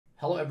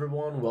Hello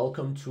everyone,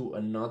 welcome to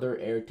another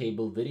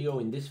Airtable video.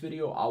 In this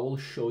video, I will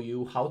show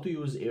you how to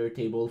use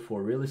Airtable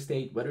for real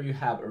estate, whether you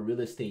have a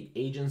real estate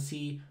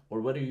agency or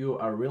whether you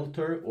are a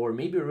realtor or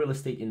maybe a real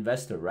estate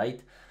investor,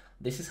 right?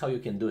 This is how you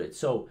can do it.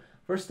 So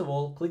first of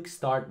all, click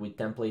start with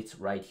templates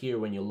right here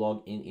when you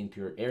log in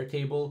into your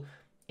Airtable.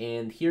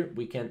 And here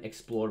we can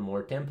explore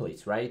more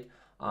templates, right?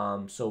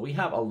 So we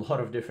have a lot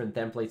of different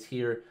templates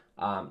here.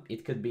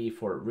 It could be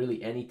for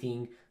really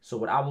anything. So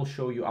what I will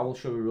show you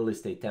real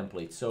estate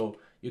templates. So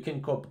you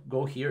can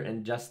go here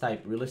and just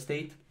type real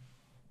estate.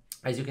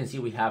 As you can see,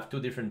 we have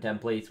two different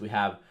templates. We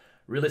have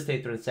real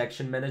estate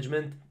transaction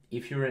management.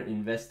 If you're an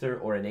investor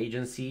or an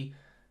agency,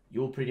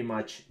 you'll pretty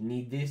much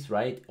need this,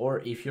 right?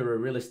 Or if you're a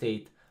real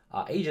estate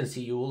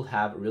agency, you will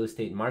have real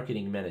estate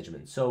marketing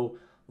management. So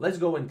let's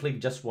go and click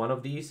just one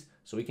of these.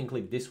 So we can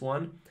click this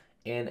one.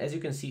 And as you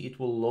can see, it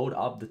will load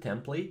up the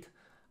template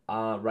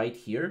right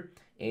here.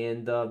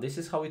 And this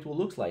is how it will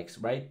look like,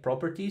 right?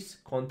 Properties,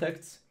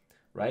 contacts,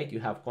 right? You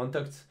have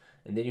contacts.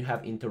 And then you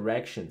have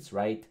interactions,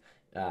 right,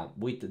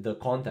 with the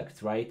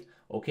contacts, right?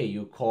 Okay,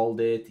 you called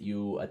it,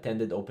 you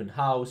attended open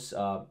house,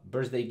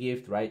 birthday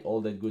gift, right? All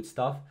that good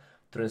stuff.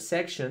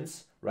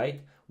 Transactions,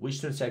 right?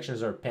 Which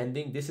transactions are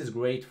pending? This is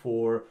great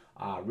for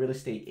real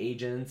estate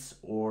agents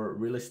or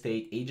real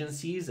estate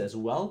agencies as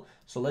well.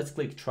 So let's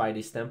click try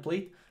this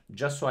template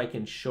just so I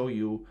can show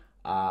you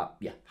how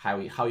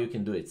you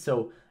can do it.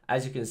 So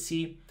as you can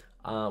see,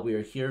 we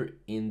are here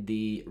in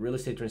the real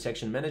estate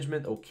transaction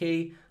management.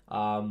 Okay.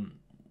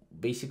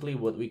 Basically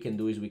what we can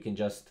do is we can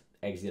just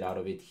exit out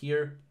of it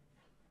here.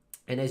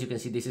 And as you can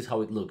see, this is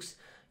how it looks.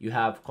 You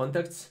have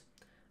contacts,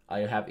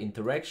 you have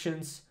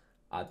interactions,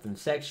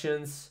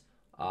 transactions,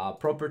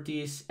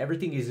 properties,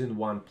 everything is in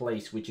one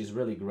place, which is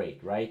really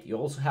great, right? You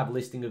also have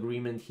listing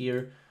agreement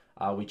here,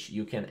 which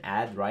you can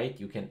add, right?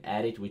 You can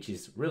add it, which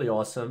is really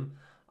awesome.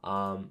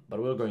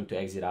 But we're going to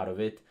exit out of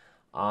it.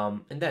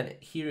 And then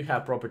here you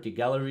have property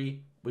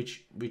gallery,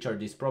 which are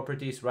these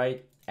properties,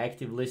 right?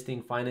 Active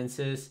listing,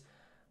 finances.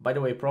 By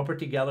the way,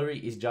 property gallery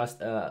is just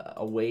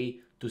a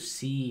way to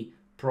see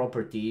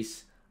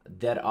properties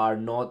that are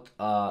not,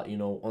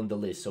 on the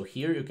list. So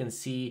here you can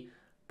see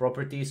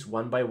properties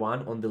one by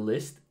one on the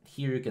list.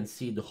 Here you can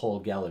see the whole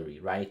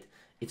gallery, right?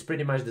 It's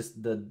pretty much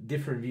the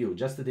different view,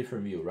 just a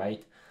different view,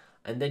 right?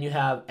 And then you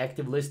have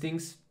active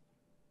listings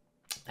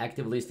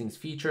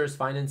features,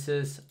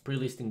 finances,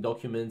 pre-listing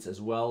documents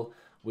as well,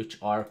 which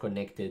are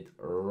connected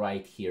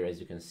right here, as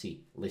you can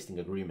see, listing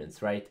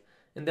agreements, right?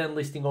 And then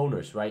listing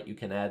owners, right? You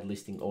can add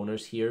listing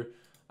owners here.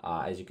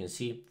 As you can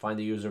see, find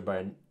the user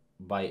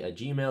by a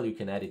Gmail. You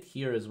can add it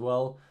here as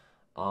well.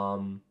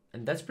 And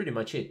that's pretty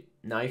much it.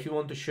 Now, if you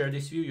want to share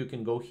this view, you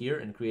can go here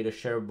and create a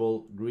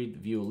shareable grid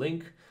view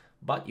link,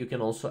 but you can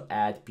also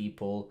add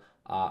people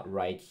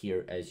right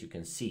here, as you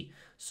can see.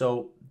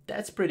 So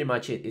that's pretty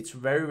much it. It's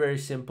very, very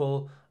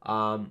simple.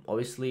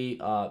 Obviously,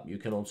 you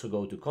can also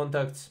go to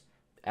contacts,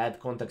 add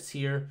contacts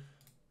here,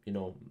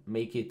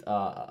 make it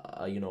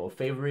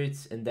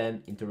favorites, and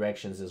then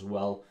interactions as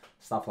well,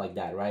 stuff like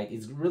that, right?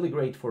 It's really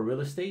great for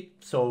real estate.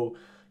 So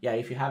yeah,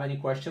 if you have any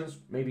questions,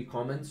 maybe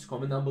comment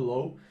down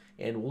below,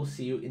 and we'll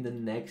see you in the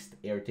next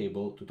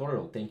Airtable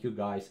tutorial. Thank you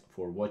guys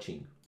for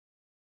watching.